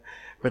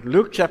But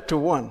Luke chapter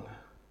 1.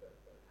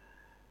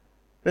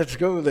 Let's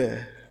go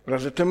there.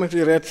 Brother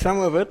Timothy read some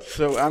of it,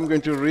 so I'm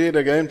going to read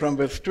again from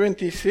verse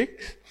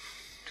 26.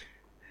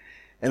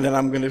 And then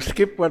I'm going to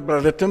skip what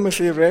Brother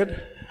Timothy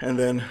read, and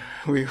then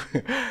we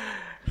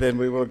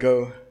will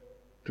go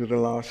to the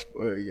last.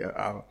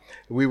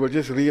 We will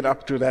just read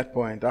up to that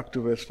point, up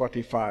to verse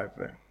 45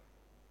 there.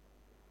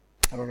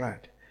 All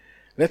right.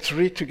 Let's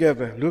read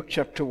together Luke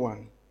chapter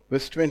 1,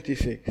 verse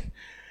 26.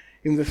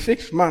 In the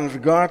 6th month,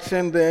 God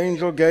sent the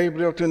angel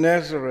Gabriel to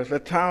Nazareth, a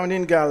town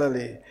in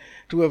Galilee,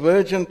 to a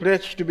virgin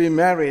pledged to be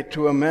married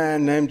to a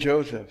man named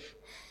Joseph,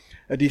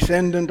 a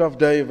descendant of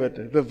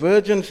David. The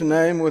virgin's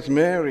name was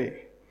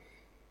Mary.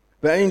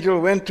 The angel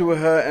went to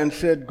her and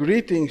said,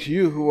 "Greetings,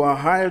 you who are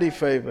highly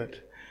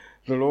favored.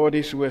 The Lord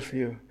is with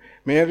you."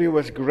 Mary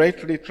was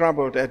greatly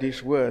troubled at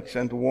his words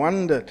and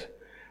wondered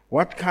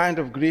what kind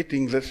of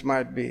greeting this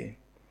might be.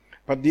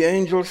 But the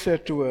angel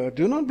said to her,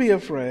 "Do not be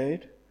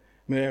afraid,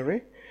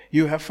 Mary.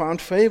 You have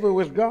found favor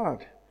with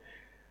God.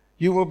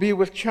 You will be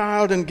with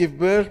child and give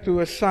birth to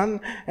a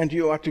son, and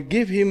you are to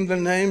give him the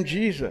name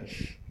Jesus.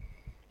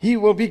 He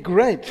will be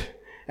great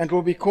and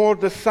will be called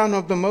the Son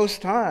of the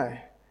Most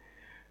High.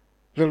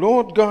 The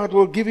Lord God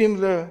will give him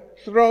the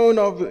throne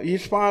of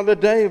his father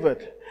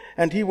David,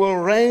 and he will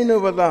reign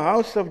over the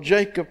house of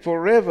Jacob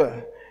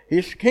forever.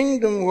 His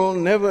kingdom will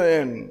never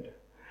end."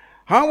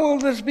 "How will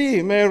this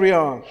be?" Mary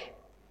asked.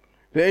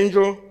 The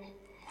angel,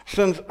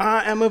 "Since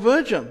I am a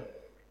virgin."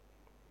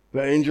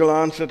 The angel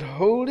answered,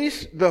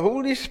 "The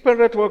Holy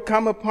Spirit will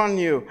come upon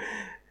you,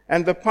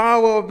 and the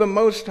power of the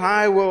Most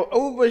High will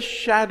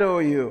overshadow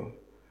you.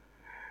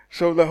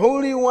 So the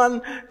Holy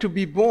One to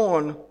be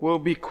born will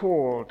be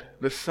called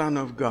the Son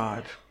of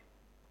God."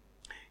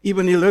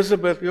 Even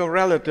Elizabeth, your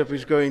relative,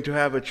 is going to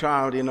have a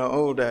child in her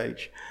old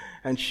age,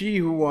 and she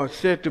who was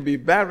said to be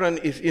barren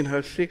is in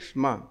her 6th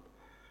month.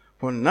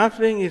 For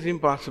nothing is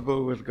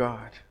impossible with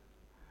God.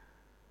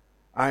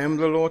 "I am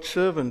the Lord's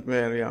servant,"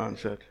 Mary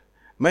answered.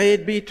 "May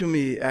it be to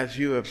me as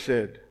you have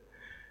said."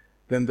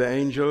 Then the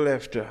angel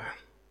left her.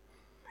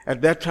 At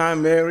that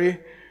time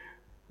Mary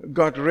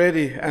got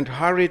ready and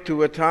hurried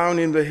to a town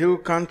in the hill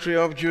country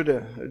of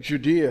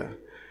Judea,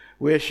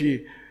 where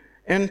she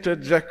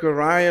entered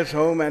Zechariah's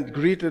home and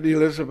greeted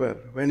Elizabeth.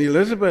 When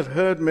Elizabeth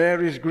heard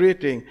Mary's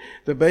greeting,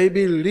 the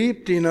baby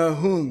leaped in her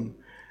womb,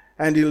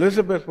 and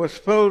Elizabeth was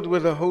filled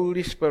with the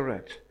Holy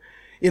Spirit.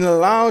 In a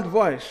loud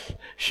voice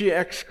she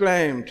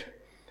exclaimed,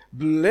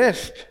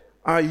 "Blessed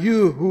are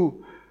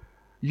you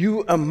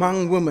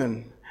among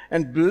women,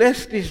 and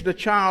blessed is the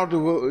child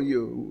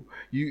you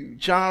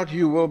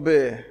will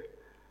bear.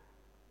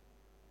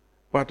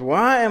 But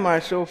why am I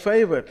so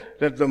favored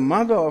that the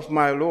mother of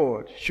my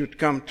Lord should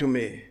come to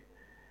me?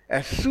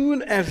 As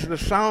soon as the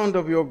sound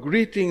of your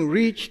greeting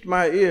reached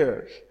my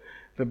ears,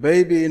 the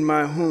baby in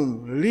my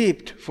womb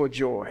leaped for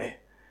joy.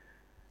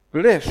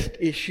 Blessed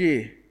is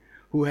she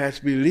who has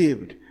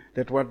believed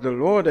that what the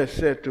Lord has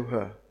said to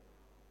her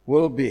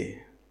will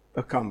be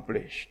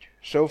accomplished."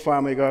 So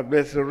far, may God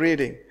bless the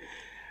reading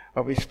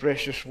of his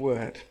precious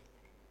word.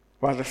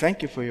 Father,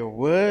 thank you for your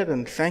word,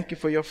 and thank you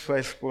for your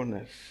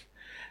faithfulness.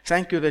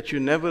 Thank you that you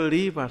never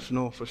leave us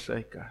nor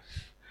forsake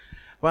us.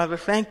 Father,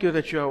 thank you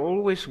that you are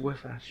always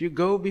with us. You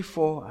go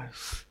before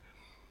us.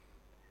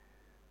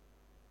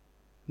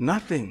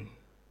 Nothing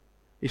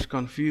is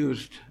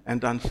confused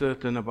and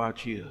uncertain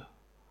about you.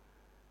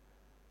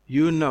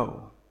 You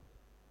know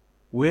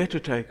where to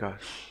take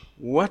us,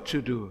 what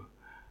to do,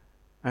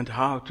 and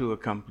how to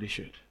accomplish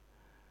it.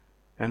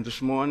 And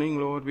this morning,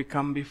 Lord, we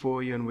come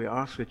before you and we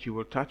ask that you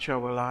will touch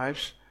our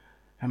lives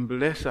and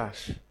bless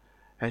us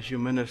as you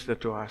minister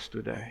to us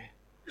today.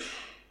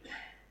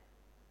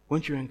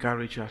 Won't you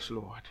encourage us,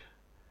 Lord?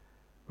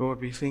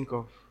 Lord, we think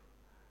of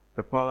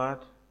the Pollard.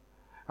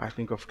 I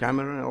think of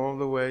Cameron all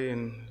the way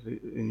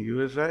in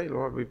USA.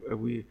 Lord,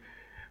 we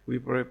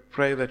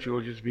pray that you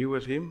will just be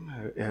with him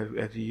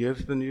as he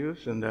hears the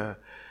news. And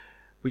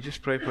we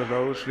just pray for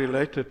those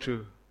related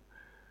to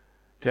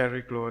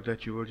Derek, Lord,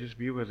 that you will just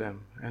be with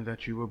them and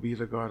that you will be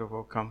the God of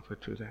all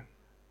comfort to them.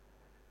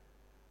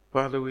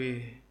 Father,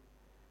 we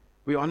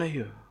honor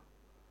you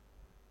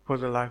for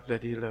the life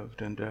that he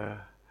lived. And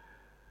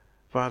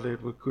Father,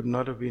 it could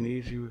not have been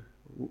easy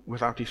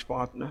without his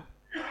partner,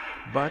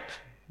 but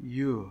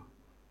you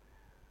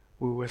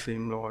were with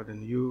him, Lord,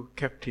 and you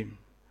kept him.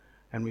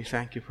 And we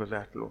thank you for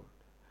that, Lord.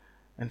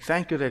 And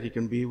thank you that he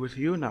can be with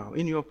you now,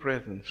 in your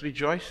presence,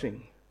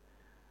 rejoicing,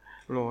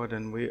 Lord,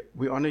 and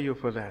we honor you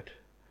for that.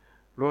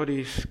 Lord,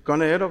 he's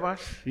gone ahead of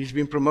us. He's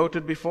been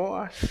promoted before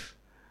us.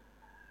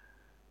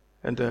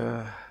 And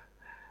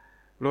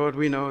Lord,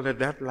 we know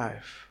that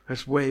life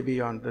is way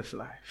beyond this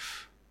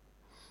life.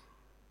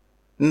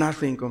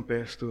 Nothing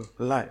compares to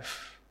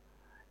life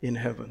in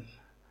heaven.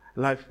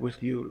 Life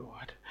with you,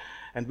 Lord.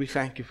 And we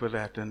thank you for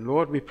that. And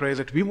Lord, we pray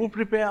that we will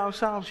prepare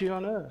ourselves here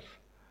on earth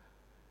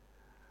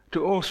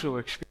to also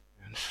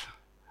experience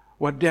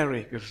what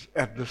Derek is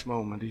at this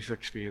moment is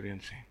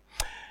experiencing.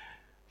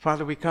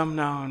 Father, we come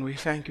now and we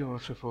thank you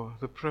also for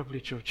the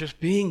privilege of just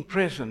being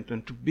present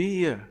and to be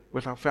here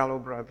with our fellow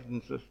brothers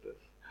and sisters.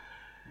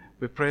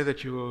 We pray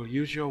that you will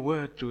use your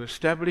word to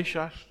establish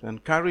us,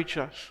 encourage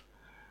us,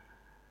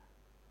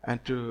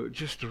 and to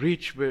just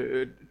reach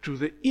to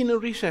the inner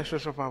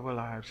recesses of our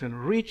lives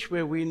and reach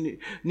where we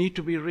need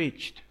to be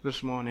reached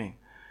this morning.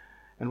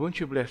 And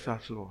won't you bless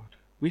us, Lord?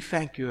 We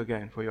thank you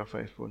again for your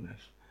faithfulness.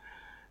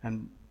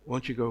 And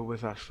won't you go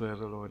with us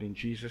further, Lord, in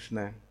Jesus'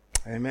 name.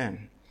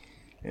 Amen.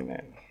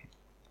 Amen.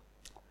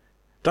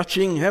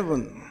 Touching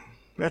Heaven.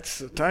 That's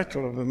the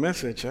title of the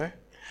message, eh?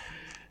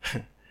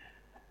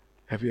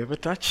 Have you ever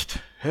touched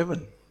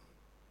heaven?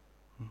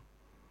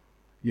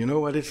 You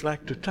know what it's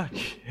like to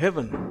touch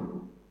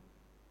heaven.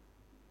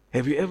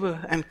 Have you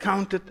ever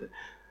encountered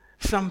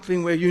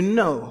something where you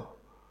know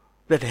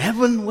that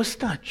heaven was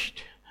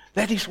touched?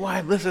 That is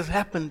why this has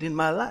happened in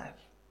my life.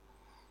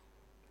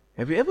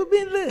 Have you ever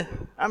been there?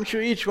 I'm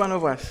sure each one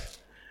of us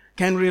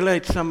can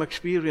relate some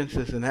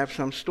experiences and have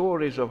some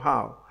stories of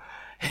how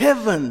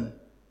heaven,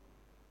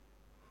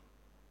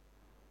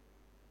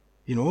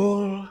 in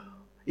all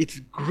its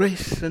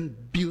grace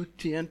and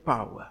beauty and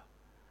power,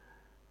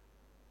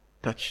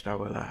 touched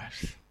our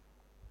lives.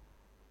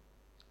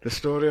 The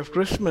story of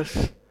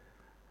Christmas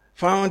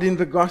found in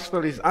the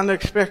gospel is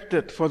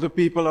unexpected for the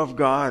people of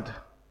God.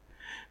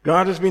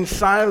 God has been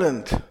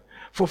silent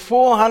for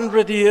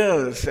 400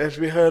 years, as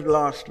we heard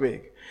last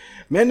week.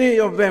 Many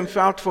of them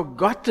felt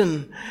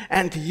forgotten,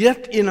 and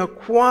yet in a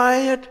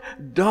quiet,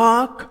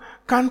 dark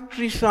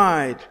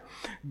countryside,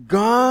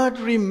 God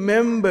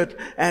remembered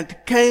and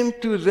came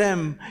to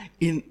them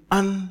in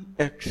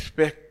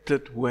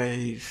unexpected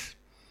ways.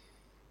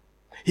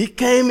 He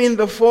came in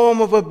the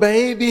form of a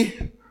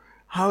baby.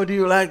 How do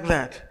you like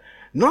that?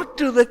 Not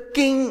to the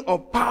king or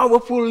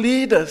powerful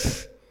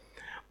leaders,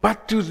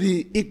 but to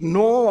the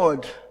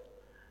ignored,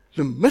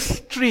 the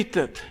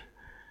mistreated,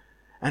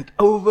 and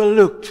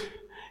overlooked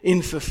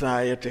in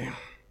society.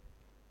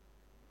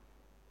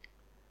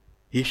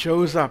 He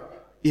shows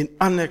up in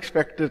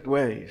unexpected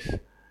ways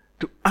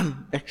to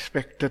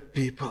unexpected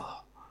people.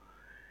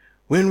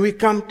 When we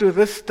come to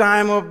this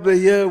time of the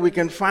year, we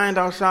can find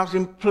ourselves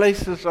in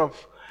places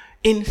of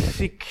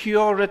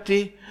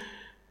insecurity,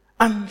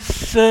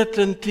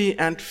 uncertainty,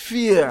 and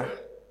fear.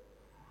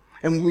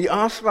 And we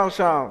ask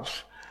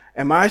ourselves,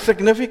 am I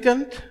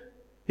significant?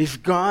 Is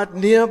God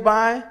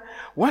nearby?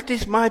 What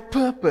is my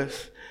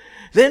purpose?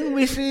 Then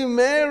we see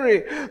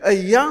Mary, a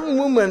young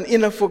woman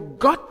in a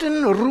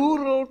forgotten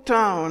rural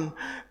town,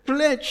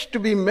 pledged to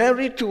be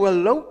married to a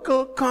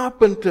local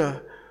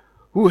carpenter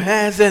who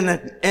has an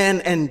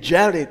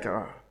angelic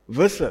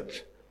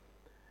visit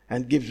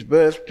and gives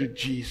birth to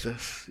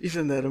Jesus.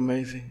 Isn't that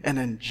amazing? An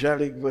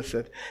angelic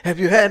visit. Have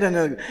you had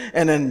an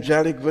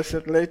angelic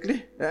visit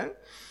lately? Eh?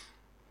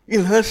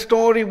 In her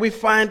story, we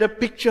find a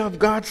picture of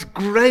God's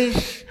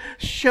grace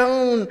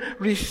shown,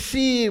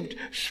 received,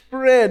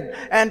 spread,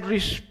 and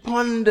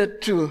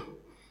responded to.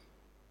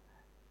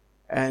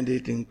 And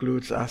it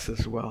includes us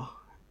as well.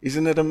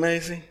 Isn't it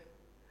amazing?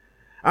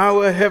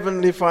 Our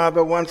Heavenly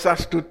Father wants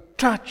us to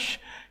touch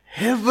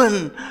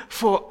heaven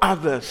for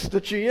others.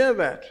 Did you hear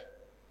that?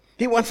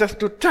 He wants us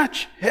to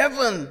touch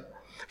heaven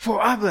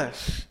for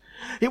others.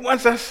 He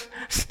wants us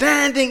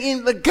standing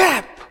in the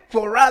gap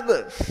for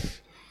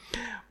others,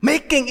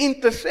 making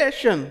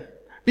intercession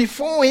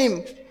before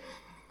Him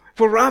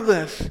for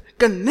others,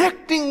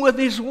 connecting with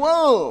His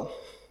will,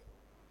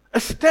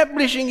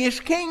 establishing His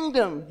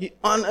kingdom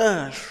on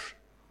earth.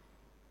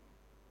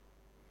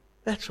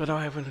 That's what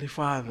our Heavenly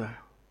Father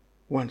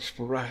wants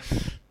for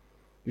us.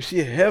 You see,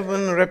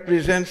 heaven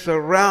represents a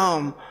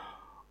realm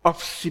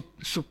of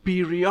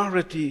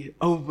superiority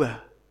over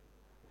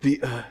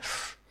the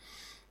earth.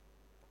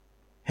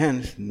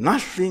 Hence,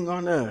 nothing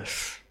on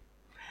earth,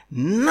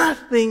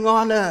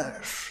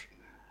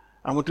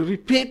 I want to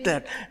repeat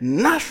that,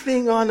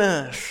 nothing on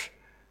earth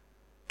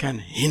can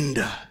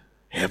hinder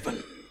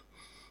heaven.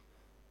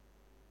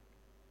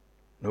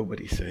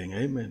 Nobody's saying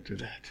amen to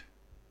that.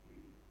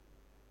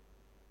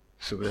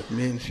 So that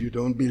means you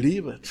don't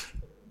believe it.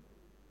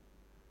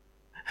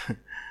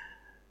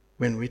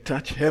 When we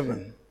touch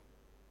heaven,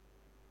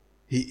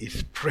 He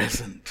is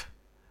present,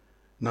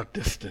 not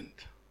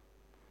distant.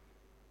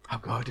 Our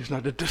God is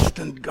not a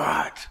distant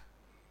God.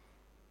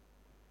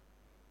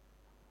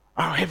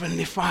 Our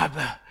Heavenly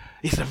Father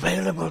is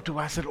available to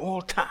us at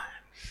all times.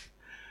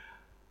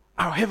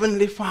 Our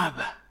Heavenly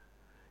Father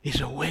is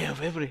aware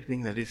of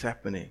everything that is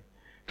happening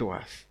to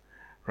us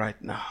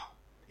right now.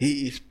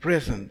 He is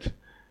present,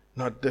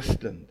 not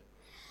distant.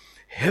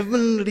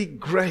 Heavenly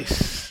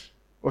grace,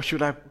 or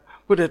should I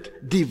put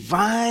it,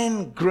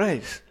 divine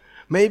grace.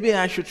 Maybe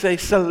I should say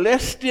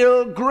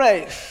celestial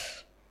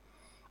grace.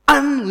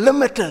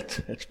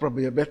 Unlimited, that's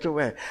probably a better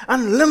way.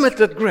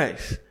 Unlimited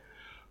grace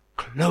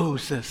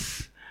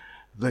closes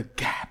the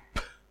gap.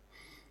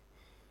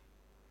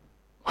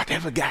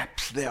 Whatever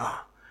gaps there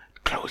are,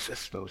 it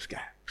closes those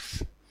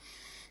gaps.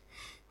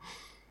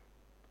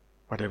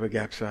 Whatever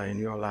gaps are in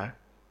your life,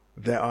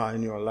 there are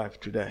in your life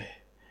today,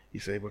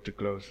 He's able to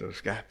close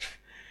those gaps.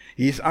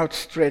 His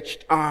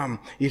outstretched arm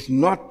is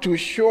not too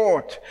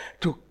short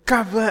to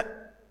cover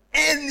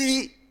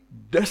any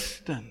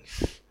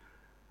distance.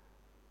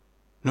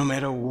 no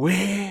matter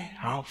where,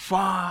 how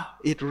far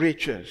it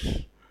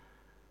reaches,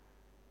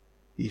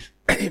 He's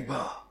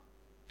able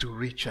to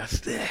reach us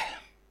there.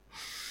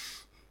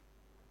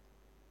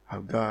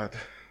 Our God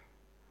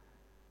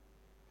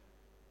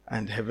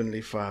and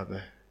Heavenly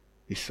Father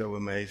is so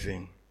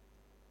amazing.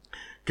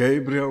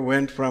 Gabriel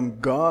went from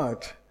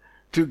God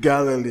to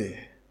Galilee,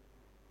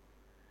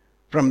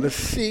 from the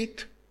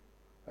seat,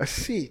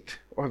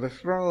 or the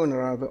throne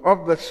rather,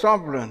 of the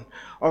sovereign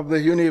of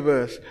the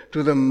universe,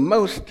 to the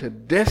most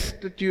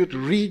destitute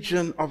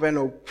region of an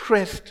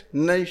oppressed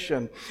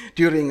nation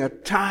during a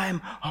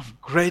time of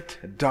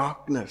great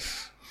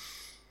darkness.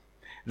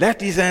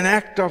 That is an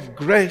act of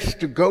grace,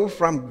 to go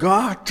from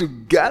God to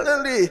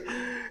Galilee.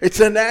 It's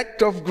an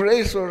act of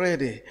grace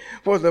already,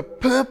 for the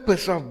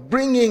purpose of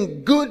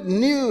bringing good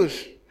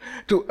news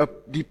to a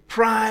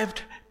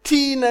deprived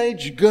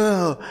teenage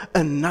girl,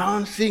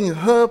 announcing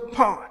her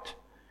part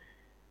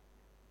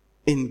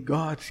in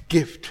God's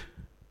gift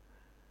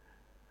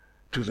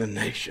to the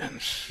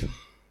nations.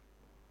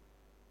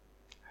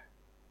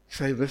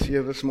 Say this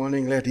here this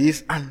morning: let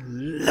His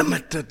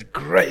unlimited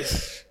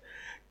grace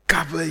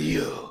cover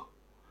you,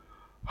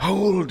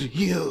 hold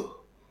you,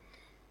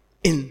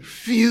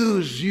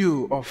 infuse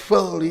you, or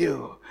fill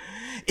you.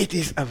 It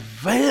is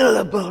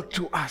available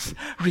to us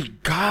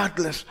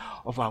regardless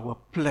of our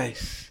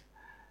place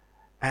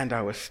and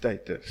our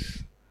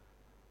status.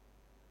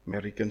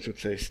 Americans would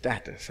say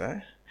status,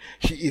 eh?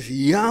 She is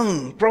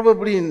young,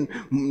 probably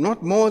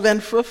not more than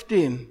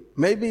 15,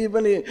 maybe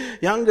even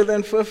younger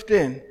than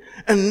 15.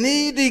 A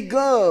needy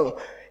girl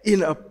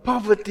in a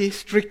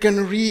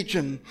poverty-stricken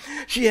region.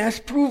 She has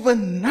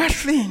proven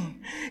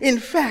nothing. In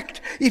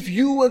fact, if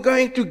you were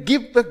going to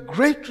give the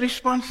great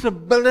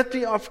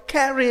responsibility of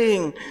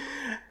carrying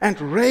and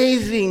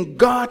raising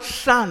God's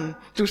Son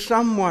to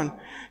someone,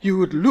 you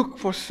would look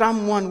for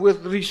someone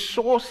with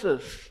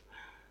resources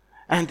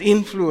and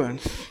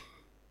influence.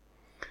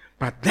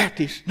 But that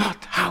is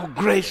not how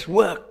grace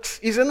works.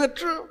 Isn't it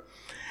true?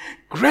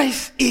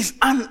 Grace is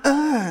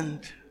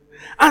unearned,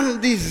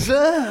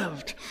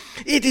 undeserved.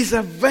 It is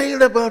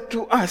available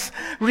to us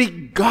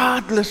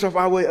regardless of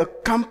our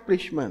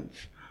accomplishments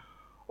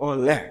or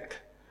lack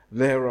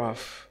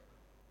thereof.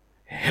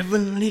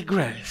 Heavenly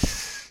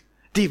grace,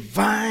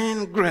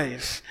 divine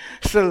grace,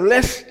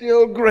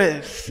 celestial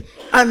grace,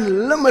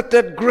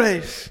 unlimited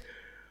grace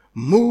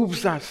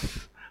moves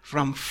us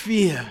from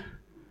fear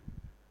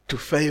to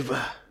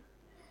favor.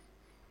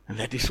 And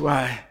that is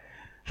why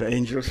the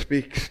angel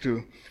speaks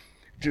to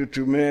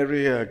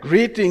Mary,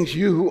 greetings,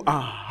 you who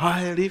are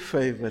highly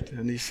favored.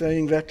 And he's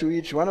saying that to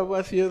each one of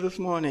us here this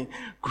morning.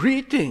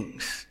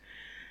 Greetings,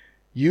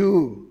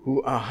 you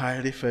who are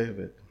highly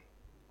favored.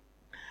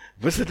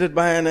 Visited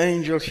by an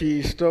angel,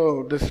 she is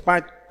told,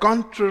 despite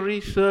contrary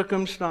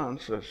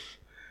circumstances,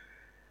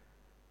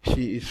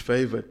 she is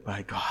favored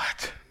by God.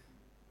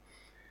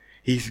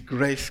 His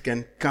grace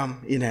can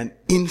come in an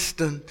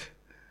instant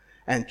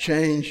and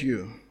change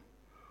you,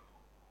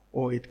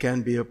 or it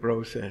can be a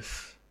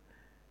process.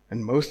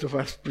 And most of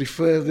us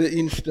prefer the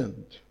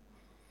instant.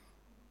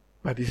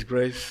 But His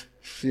grace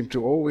seems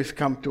to always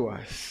come to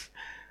us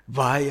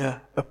via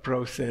a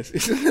process.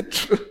 Isn't it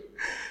true?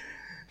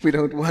 We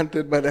don't want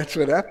it, but that's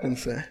what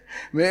happens.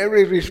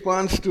 Mary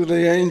responds to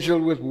the angel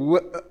with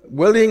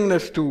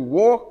willingness to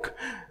walk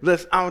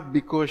this out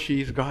because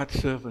she is God's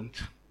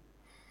servant.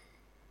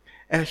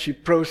 As she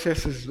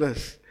processes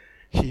this,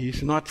 she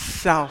is not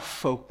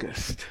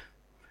self-focused,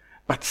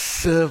 but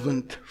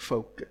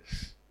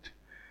servant-focused.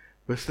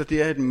 Verse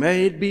 38,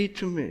 may it be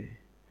to me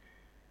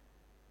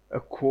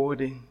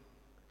according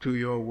to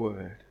your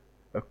word,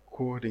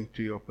 according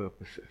to your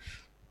purposes.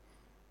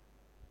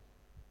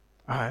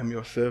 I am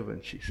your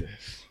servant, she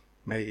says.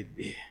 May it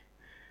be.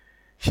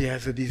 She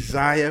has a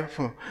desire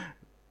for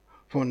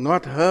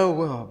not her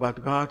will,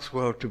 but God's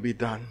will to be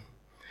done.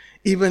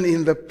 Even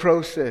in the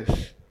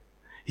process,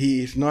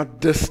 He is not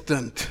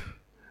distant,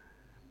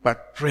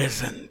 but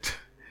present.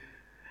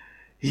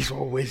 He's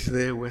always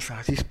there with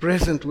us. He's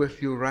present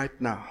with you right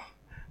now,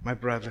 my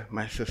brother,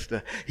 my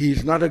sister. He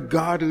is not a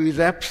God who is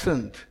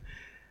absent,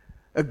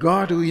 a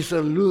God who is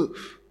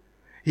aloof.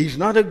 He's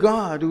not a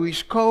God who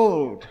is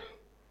cold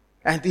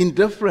and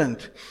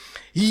indifferent.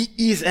 He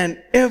is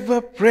an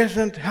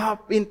ever-present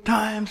help in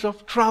times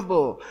of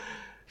trouble.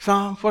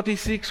 Psalm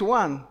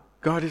 46:1.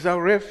 God is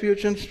our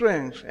refuge and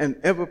strength, and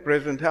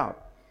ever-present help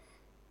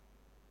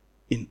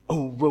in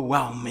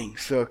overwhelming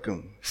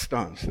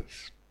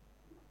circumstances.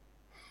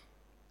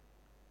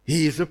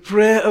 He is a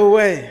prayer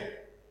away.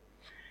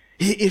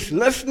 He is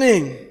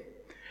listening.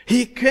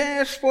 He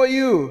cares for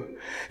you.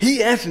 He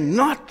has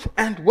not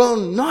and will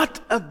not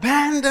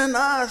abandon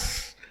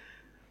us.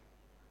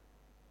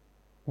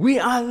 We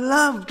are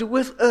loved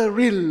with a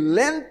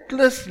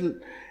relentless,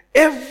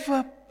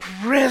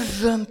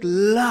 ever-present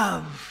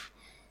love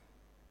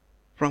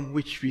from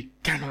which we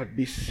cannot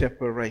be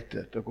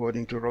separated,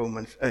 according to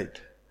Romans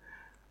 8,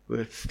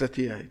 verse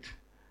 38.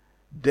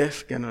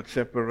 Death cannot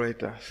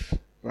separate us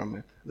from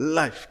it.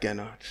 Life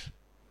cannot.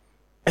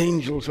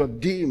 Angels or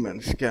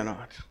demons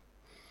cannot.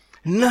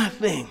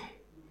 Nothing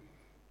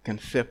can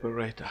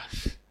separate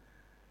us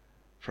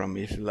from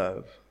His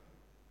love.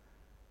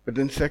 But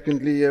then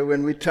secondly,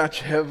 when we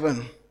touch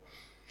heaven,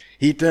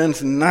 He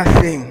turns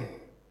nothing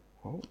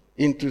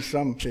into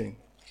something.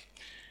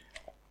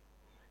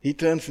 He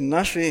turns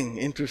nothing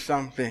into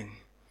something.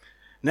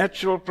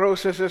 Natural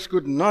processes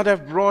could not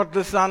have brought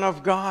the Son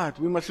of God.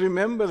 We must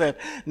remember that.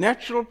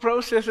 Natural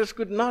processes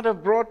could not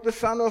have brought the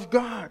Son of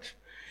God.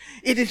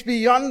 It is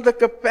beyond the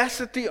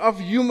capacity of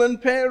human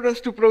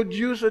parents to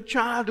produce a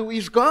child who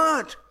is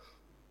God.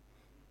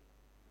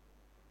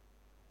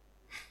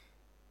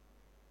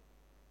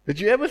 Did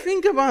you ever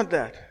think about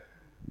that?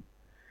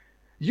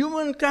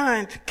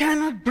 Humankind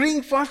cannot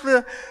bring forth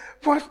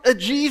a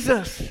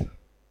Jesus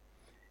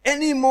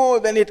any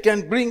more than it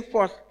can bring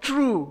forth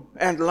true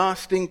and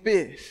lasting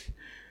peace.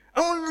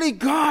 Only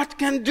God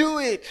can do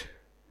it.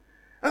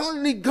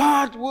 Only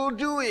God will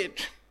do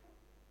it.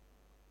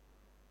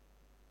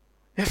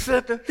 There are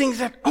certain things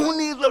that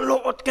only the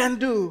Lord can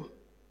do.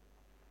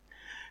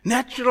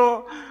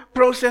 Natural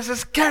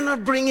processes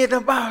cannot bring it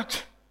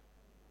about.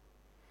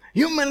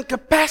 Human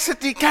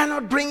capacity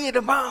cannot bring it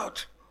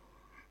about.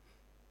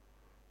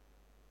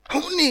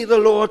 Only the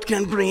Lord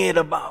can bring it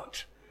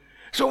about.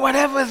 So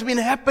whatever has been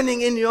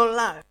happening in your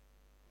life,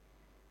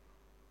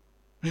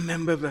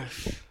 remember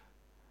this.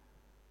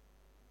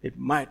 It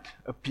might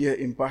appear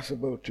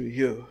impossible to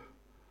you,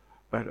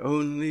 but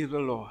only the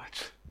Lord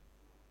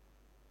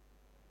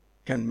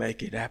can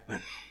make it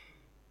happen.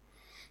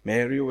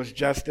 Mary was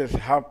just as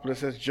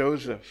helpless as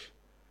Joseph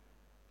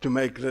to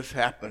make this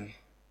happen.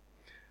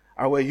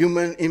 Our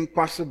human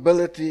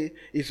impossibility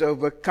is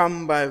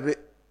overcome by the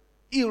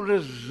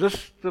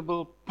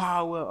irresistible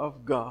power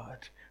of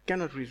God.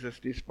 Cannot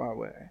resist His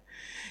power.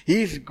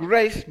 His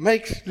grace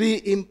makes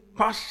the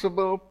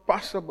impossible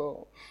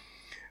possible.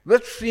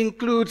 This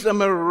includes a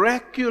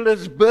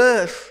miraculous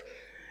birth,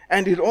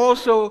 and it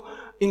also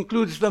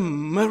includes the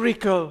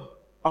miracle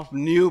of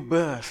new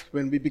birth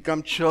when we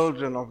become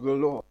children of the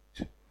Lord.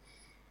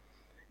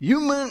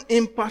 Human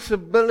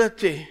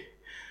impossibility,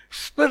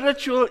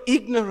 spiritual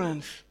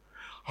ignorance,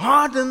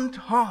 hardened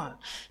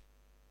hearts,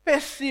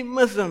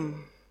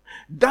 pessimism,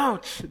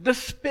 doubts,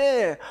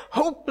 despair,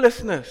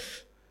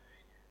 hopelessness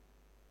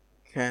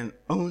can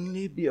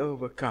only be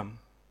overcome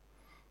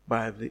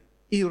by the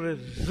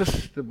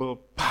irresistible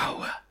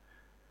power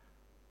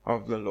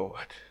of the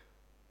Lord.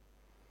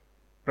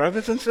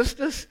 Brothers and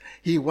sisters,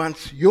 He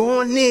wants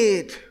your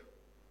need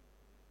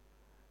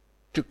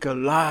to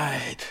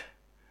collide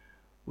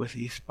with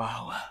His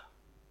power.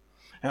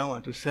 I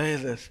want to say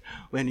this.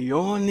 When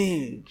your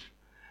need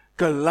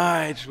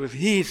collides with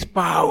His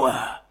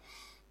power,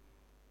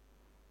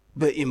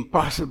 the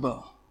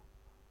impossible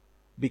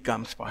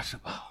becomes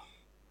possible.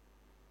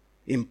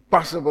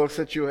 Impossible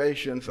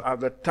situations are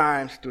the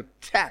times to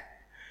tap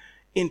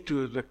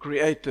into the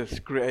Creator's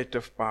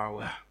creative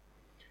power.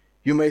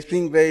 You may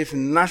think there is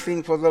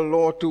nothing for the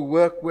Lord to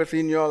work with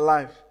in your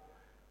life.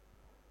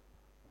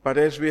 But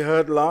as we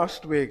heard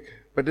last week,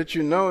 but did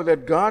you know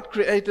that God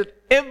created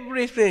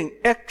everything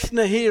ex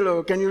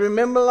nihilo? Can you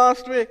remember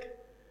last week?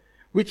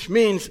 Which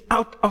means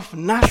out of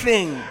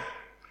nothing.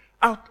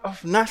 Out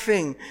of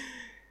nothing.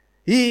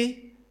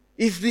 He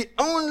is the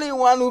only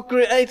one who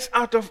creates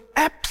out of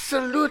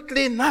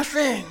absolutely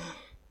nothing.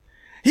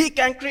 He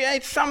can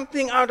create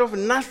something out of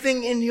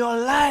nothing in your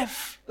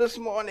life this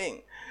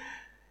morning.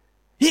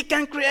 He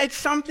can create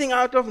something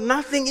out of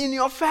nothing in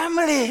your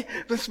family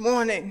this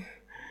morning.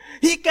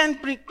 He can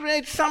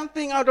create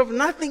something out of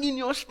nothing in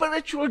your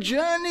spiritual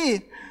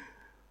journey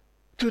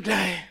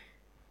today.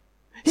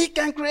 He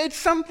can create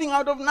something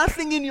out of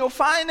nothing in your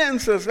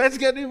finances. Let's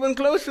get even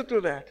closer to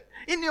that.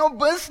 In your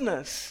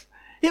business.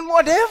 In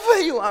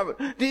whatever you are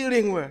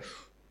dealing with.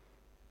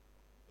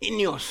 In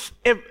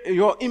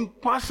your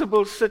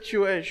impossible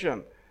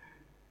situation.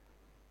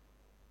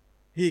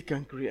 He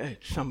can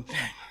create something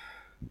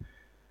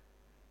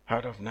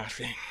out of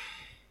nothing.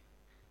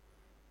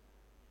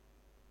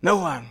 No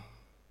one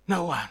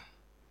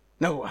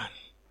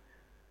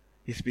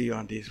is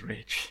beyond His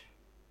reach.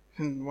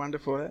 Isn't it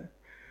wonderful? Eh?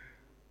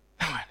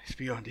 No one is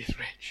beyond His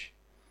reach.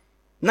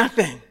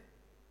 Nothing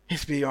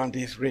is beyond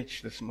His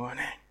reach this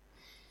morning.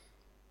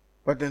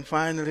 But then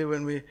finally,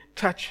 when we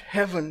touch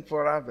heaven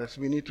for others,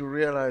 we need to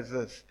realize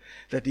this,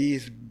 that He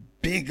is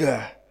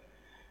bigger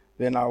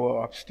than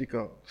our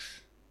obstacles.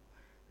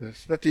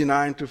 Verse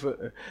 39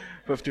 to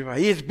 55.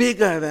 He is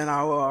bigger than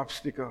our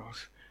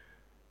obstacles.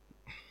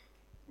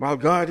 While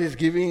God is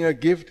giving a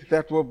gift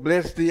that will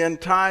bless the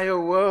entire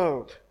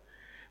world,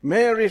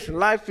 Mary's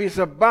life is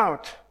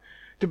about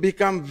to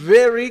become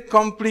very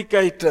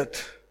complicated.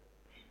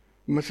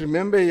 You must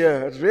remember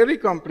here, it's very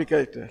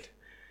complicated,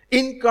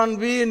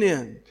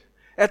 inconvenient,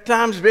 at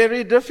times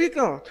very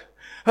difficult.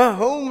 Her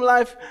home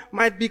life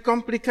might be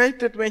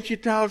complicated when she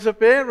tells her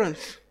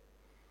parents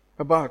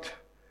about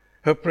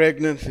her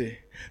pregnancy.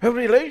 Her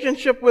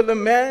relationship with the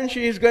man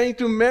she is going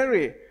to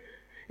marry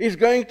is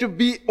going to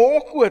be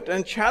awkward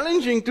and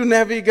challenging to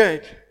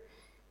navigate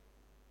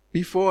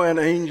before an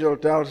angel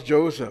tells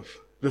Joseph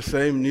the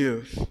same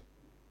news.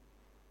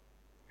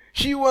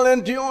 She will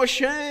endure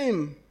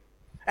shame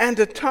and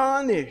a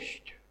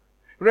tarnished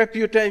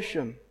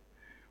reputation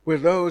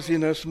with those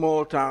in a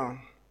small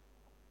town.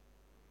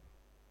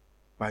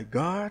 By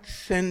God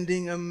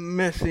sending a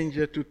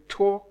messenger to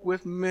talk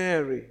with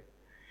Mary,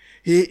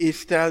 he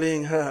is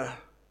telling her,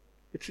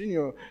 it's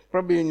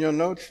probably in your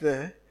notes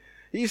there,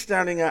 he's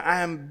telling her, I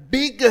am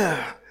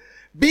bigger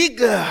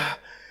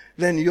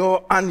than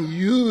your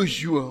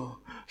unusual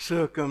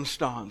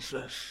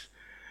circumstances.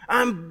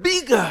 I'm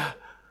bigger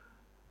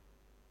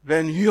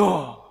than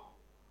your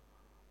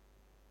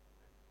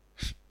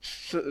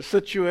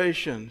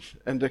situations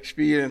and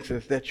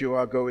experiences that you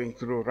are going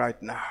through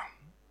right now.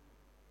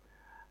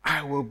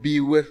 I will be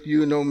with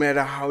you no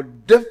matter how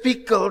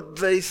difficult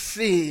they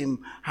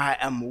seem. I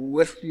am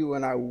with you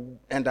and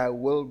I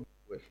will be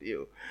with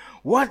you.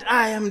 What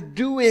I am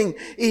doing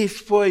is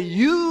for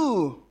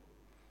you.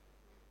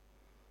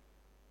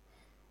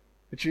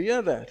 Did you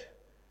hear that?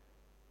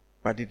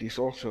 But it is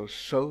also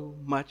so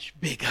much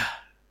bigger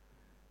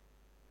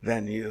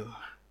than you.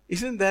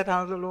 Isn't that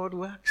how the Lord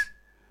works?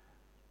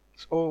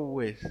 It's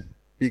always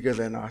bigger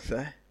than us,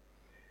 eh?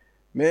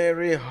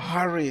 Mary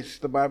hurries,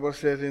 the Bible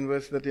says in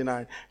verse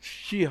 39.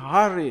 She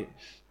hurries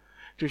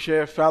to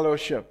share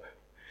fellowship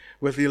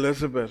with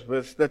Elizabeth,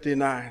 verse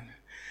 39.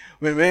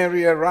 When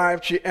Mary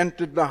arrived, she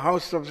entered the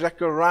house of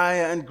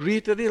Zechariah and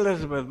greeted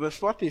Elizabeth. Verse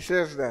 40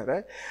 says that.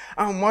 Eh?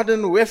 Our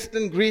modern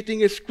Western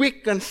greeting is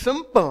quick and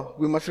simple.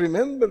 We must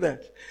remember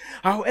that.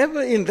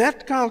 However, in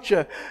that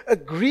culture, a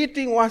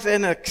greeting was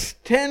an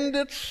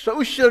extended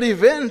social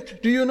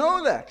event. Do you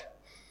know that?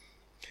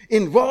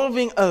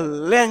 Involving a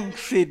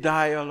lengthy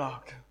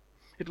dialogue.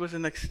 It was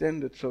an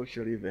extended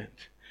social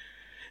event.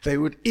 They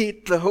would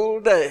eat the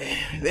whole day.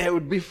 There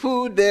would be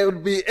food, there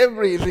would be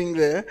everything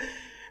there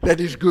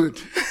that is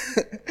good.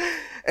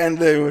 And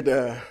they would,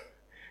 and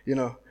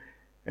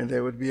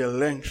there would be a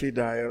lengthy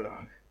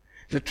dialogue.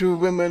 The two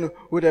women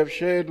would have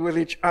shared with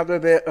each other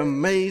their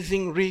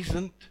amazing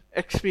recent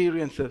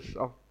experiences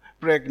of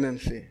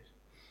pregnancy.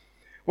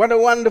 What a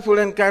wonderful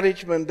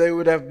encouragement they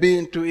would have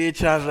been to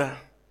each other.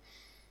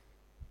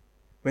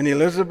 When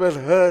Elizabeth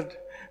heard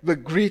the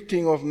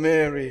greeting of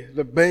Mary,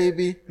 the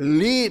baby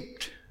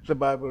leaped, the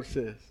Bible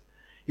says.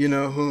 You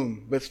know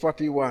whom? Verse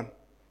 41.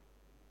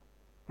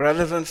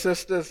 Brothers and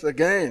sisters,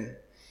 again,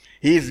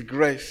 His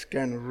grace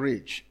can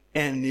reach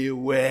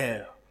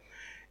anywhere,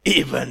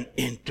 even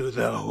into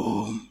the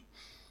womb.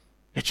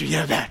 Did you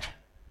hear that?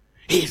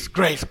 His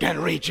grace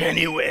can reach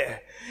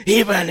anywhere,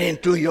 even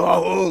into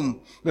your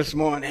womb this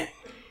morning.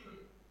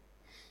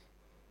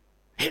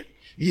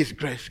 His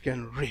grace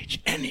can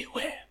reach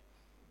anywhere.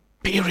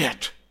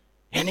 Period.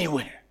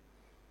 Anywhere.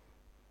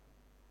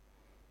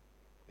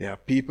 There are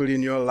people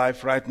in your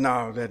life right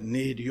now that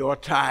need your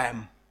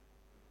time.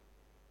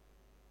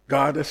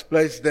 God has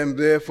placed them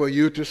there for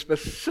you to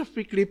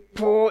specifically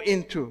pour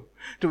into,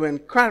 to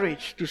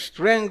encourage, to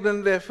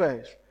strengthen their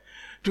faith,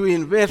 to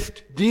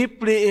invest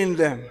deeply in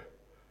them.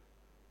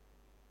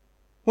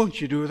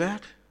 Won't you do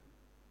that?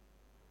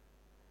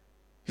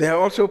 There are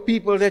also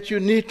people that you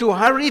need to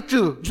hurry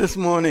to this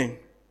morning.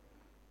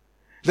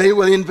 They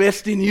will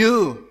invest in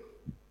you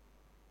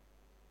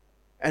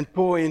and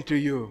pour into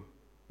you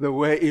the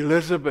way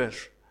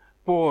Elizabeth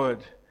poured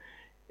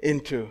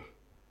into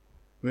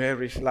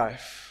Mary's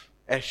life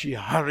as she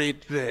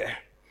hurried there.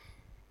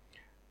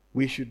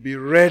 We should be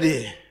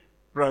ready,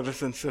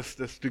 brothers and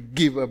sisters, to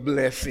give a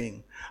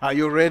blessing. Are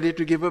you ready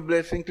to give a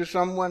blessing to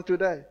someone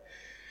today?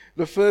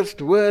 The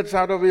first words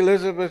out of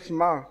Elizabeth's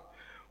mouth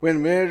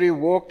when Mary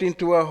walked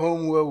into her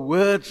home were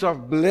words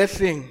of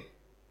blessing.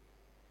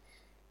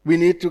 We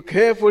need to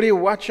carefully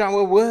watch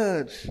our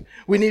words.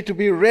 We need to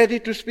be ready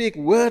to speak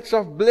words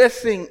of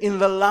blessing in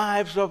the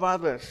lives of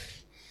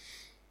others.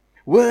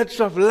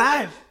 Words of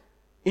life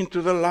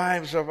into the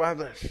lives of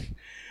others.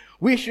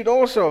 We should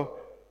also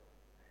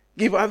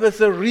give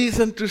others a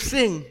reason to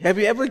sing. Have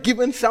you ever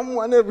given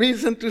someone a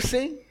reason to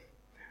sing?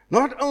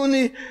 Not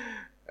only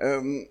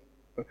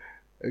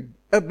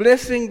a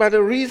blessing, but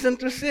a reason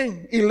to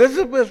sing.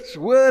 Elizabeth's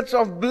words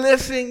of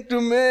blessing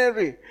to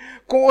Mary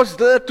caused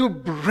her to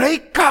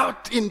break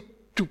out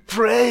into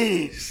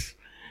praise.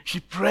 She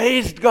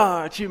praised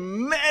God. She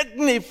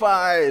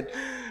magnified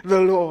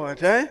the Lord.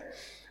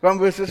 From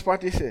verses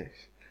 46.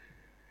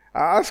 I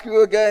ask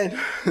you again,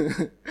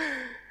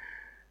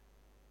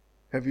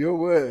 have your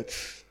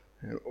words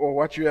or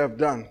what you have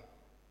done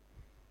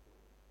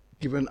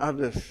given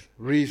others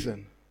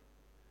reason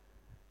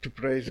to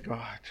praise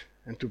God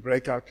and to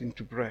break out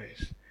into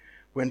praise?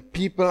 When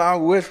people are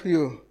with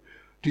you,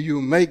 do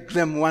you make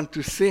them want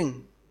to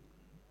sing?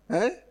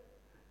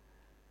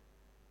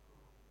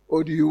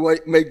 Or do you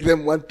make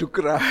them want to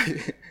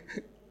cry?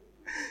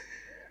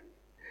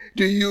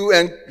 Do you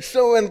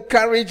so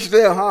encourage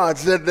their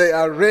hearts that they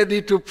are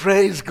ready to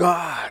praise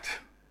God?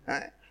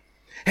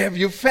 Have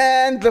you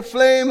fanned the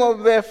flame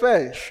of their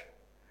faith?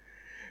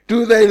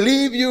 Do they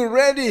leave you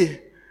ready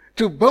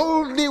to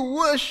boldly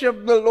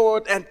worship the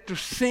Lord and to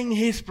sing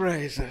His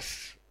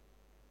praises?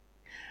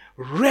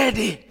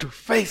 Ready to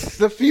face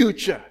the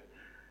future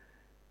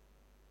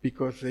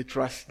because they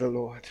trust the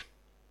Lord.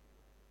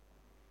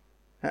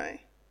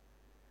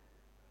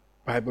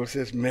 Bible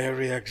says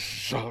Mary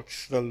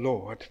exalts the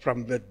Lord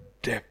from the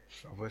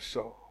depths of her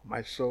soul.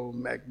 My soul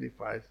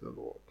magnifies the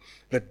Lord.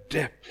 The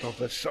depth of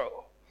her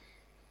soul.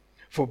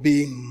 For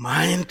being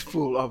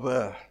mindful of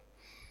her.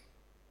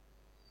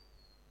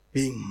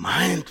 Being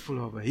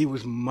mindful of her. He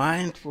was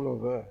mindful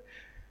of her.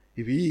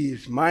 If he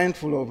is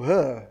mindful of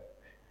her,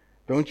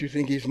 don't you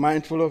think he's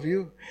mindful of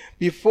you?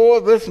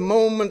 Before this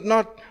moment,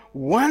 not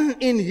one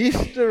in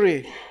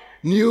history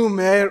knew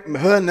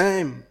her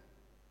name.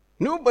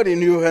 Nobody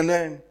knew her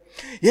name.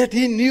 Yet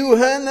he knew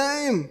her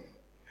name.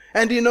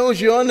 And he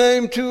knows your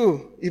name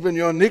too, even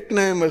your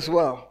nickname as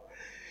well.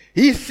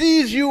 He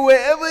sees you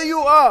wherever you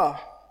are.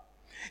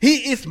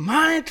 He is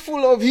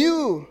mindful of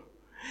you.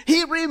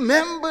 He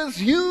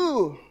remembers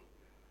you.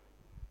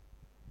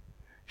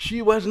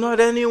 She was not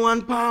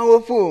anyone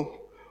powerful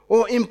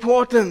or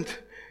important,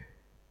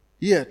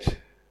 yet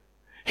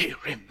he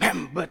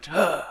remembered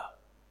her.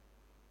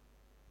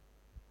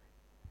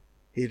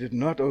 He did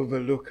not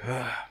overlook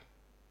her.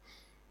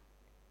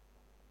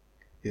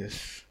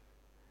 Yes,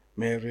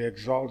 Mary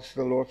exalts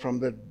the Lord from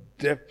the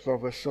depth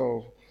of her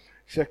soul.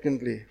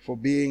 Secondly, for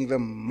being the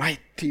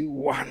mighty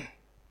one.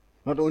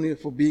 Not only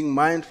for being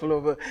mindful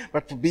of her,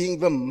 but for being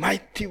the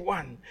mighty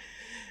one.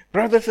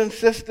 Brothers and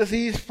sisters,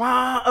 he is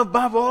far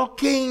above all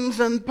kings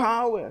and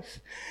powers.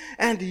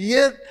 And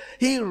yet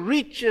he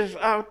reaches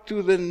out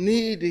to the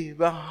needy,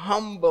 the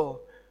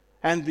humble,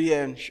 and the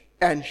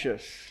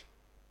anxious.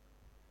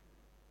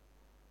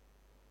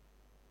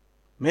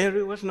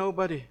 Mary was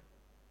nobody.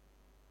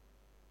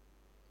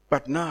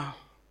 But now,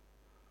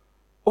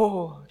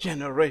 all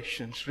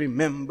generations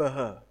remember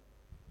her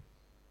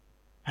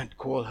and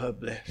call her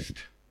blessed.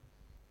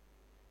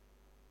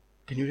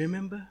 Can you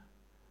remember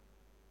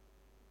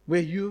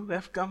where you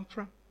have come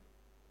from?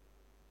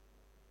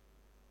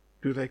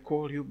 Do they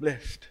call you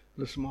blessed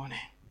this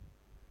morning?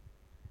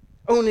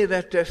 Only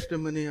that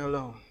testimony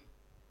alone.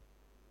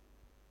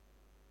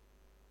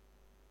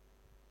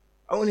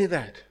 Only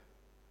that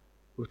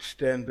would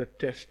stand the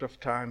test of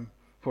time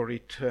for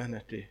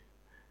eternity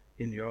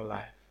in your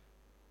life.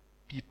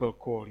 People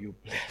call you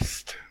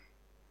blessed.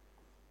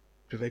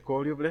 Do they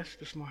call you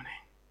blessed this morning?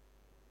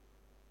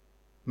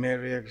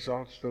 Mary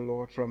exalts the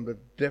Lord from the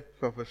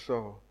depth of her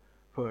soul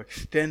for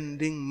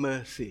extending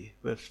mercy.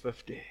 Verse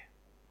 50.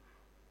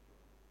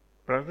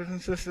 Brothers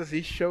and sisters,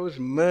 he shows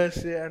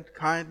mercy and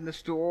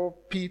kindness to all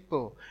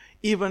people,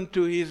 even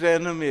to his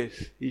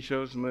enemies. He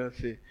shows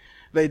mercy.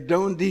 They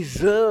don't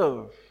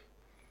deserve,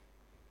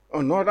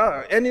 or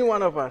not any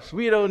one of us,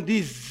 we don't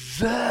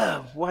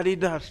deserve what he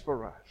does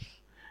for us.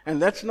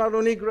 And that's not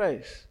only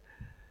grace.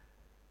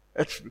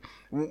 It's,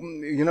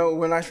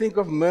 when I think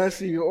of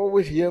mercy, you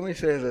always hear me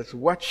say this: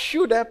 what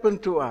should happen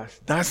to us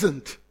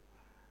doesn't.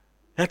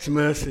 That's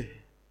mercy.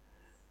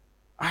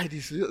 I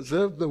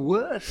deserve the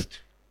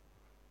worst,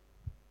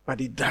 but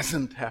it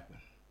doesn't happen.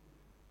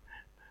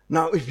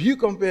 Now, if you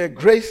compare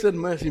grace and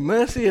mercy,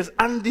 mercy is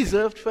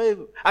undeserved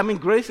favor.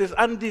 Grace is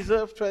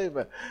undeserved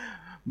favor.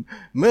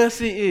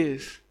 Mercy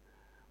is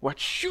what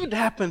should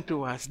happen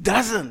to us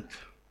doesn't.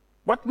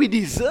 What we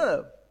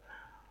deserve,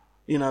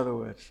 in other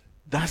words,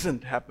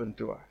 doesn't happen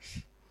to us.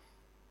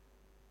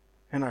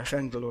 And I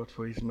thank the Lord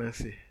for his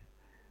mercy.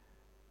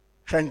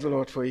 Thank the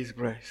Lord for his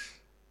grace.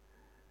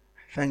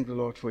 Thank the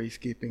Lord for his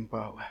keeping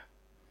power.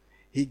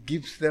 He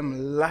gives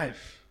them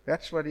life.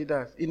 That's what he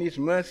does. In his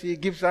mercy, he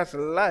gives us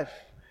life.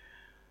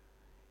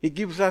 He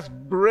gives us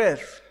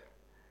breath.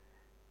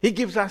 He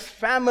gives us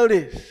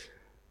families.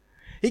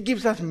 He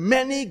gives us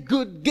many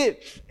good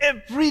gifts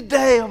every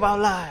day of our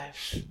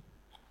lives.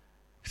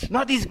 It's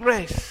not his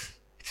grace,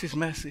 it's his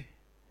mercy.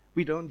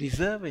 We don't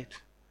deserve it.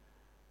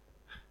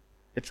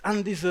 It's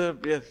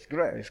undeserved, yes,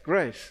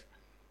 grace.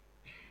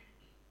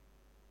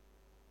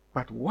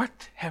 But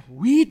what have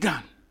we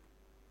done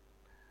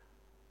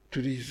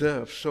to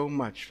deserve so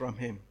much from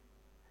him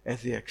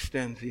as he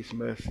extends his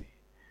mercy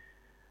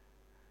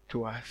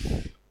to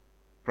us?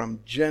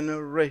 From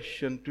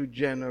generation to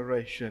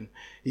generation,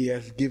 he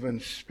has given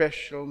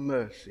special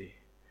mercy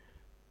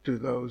to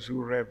those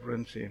who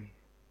reverence him.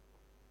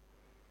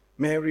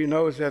 Mary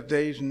knows that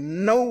there is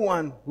no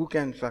one who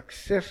can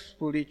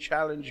successfully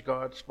challenge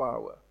God's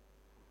power.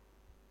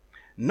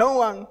 No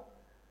one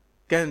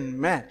can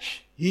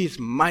match his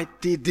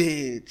mighty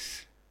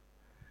deeds.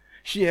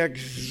 She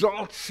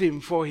exalts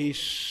him for his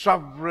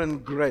sovereign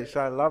grace.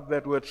 I love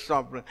that word,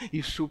 sovereign.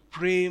 His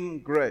supreme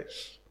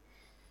grace.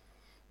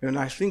 When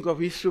I think of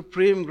his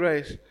supreme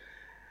grace,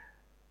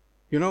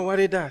 you know what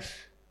it does?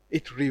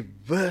 It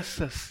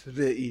reverses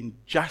the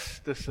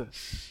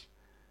injustices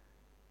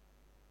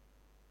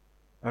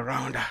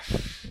around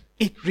us.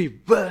 It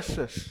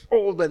reverses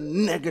all the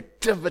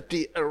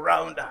negativity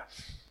around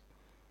us.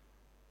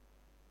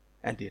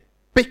 And it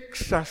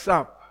picks us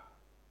up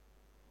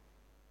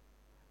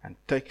and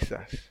takes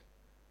us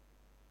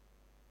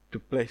to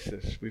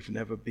places we've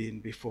never been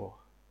before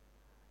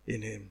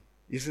in him.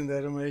 Isn't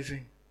that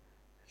amazing?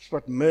 That's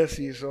what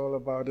mercy is all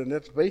about, and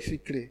that's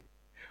basically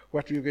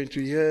what we're going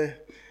to hear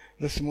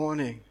this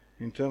morning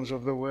in terms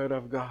of the Word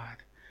of God.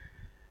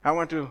 I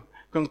want to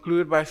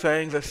conclude by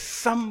saying that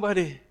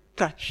somebody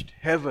touched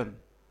heaven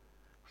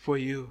for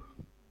you.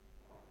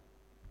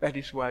 That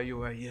is why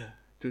you are here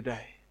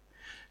today.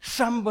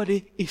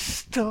 Somebody is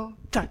still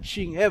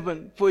touching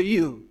heaven for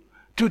you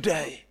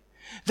today.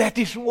 That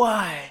is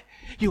why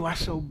you are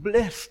so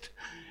blessed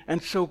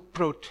and so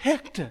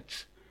protected.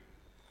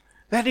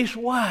 That is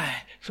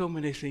why so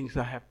many things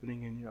are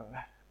happening in your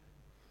life.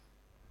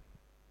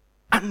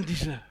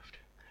 Undeserved.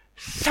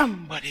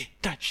 Somebody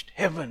touched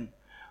heaven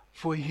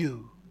for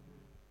you.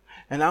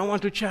 And I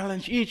want to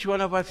challenge each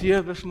one of us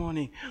here this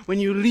morning. When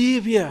you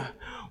leave here,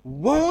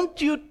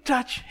 won't you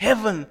touch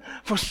heaven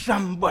for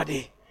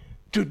somebody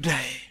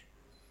today?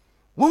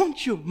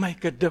 Won't you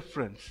make a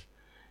difference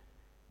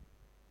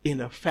in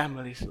a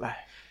family's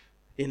life,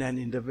 in an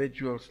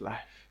individual's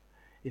life,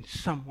 in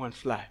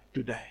someone's life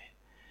today,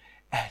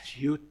 as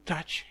you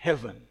touch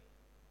heaven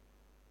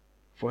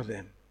for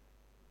them?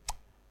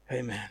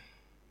 Amen.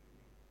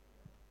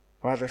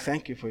 Father,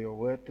 thank you for your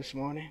word this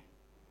morning.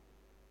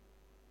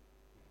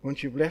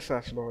 Won't you bless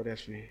us, Lord,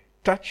 as we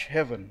touch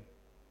heaven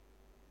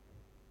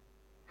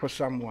for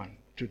someone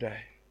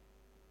today?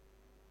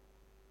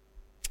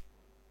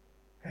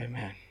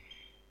 Amen.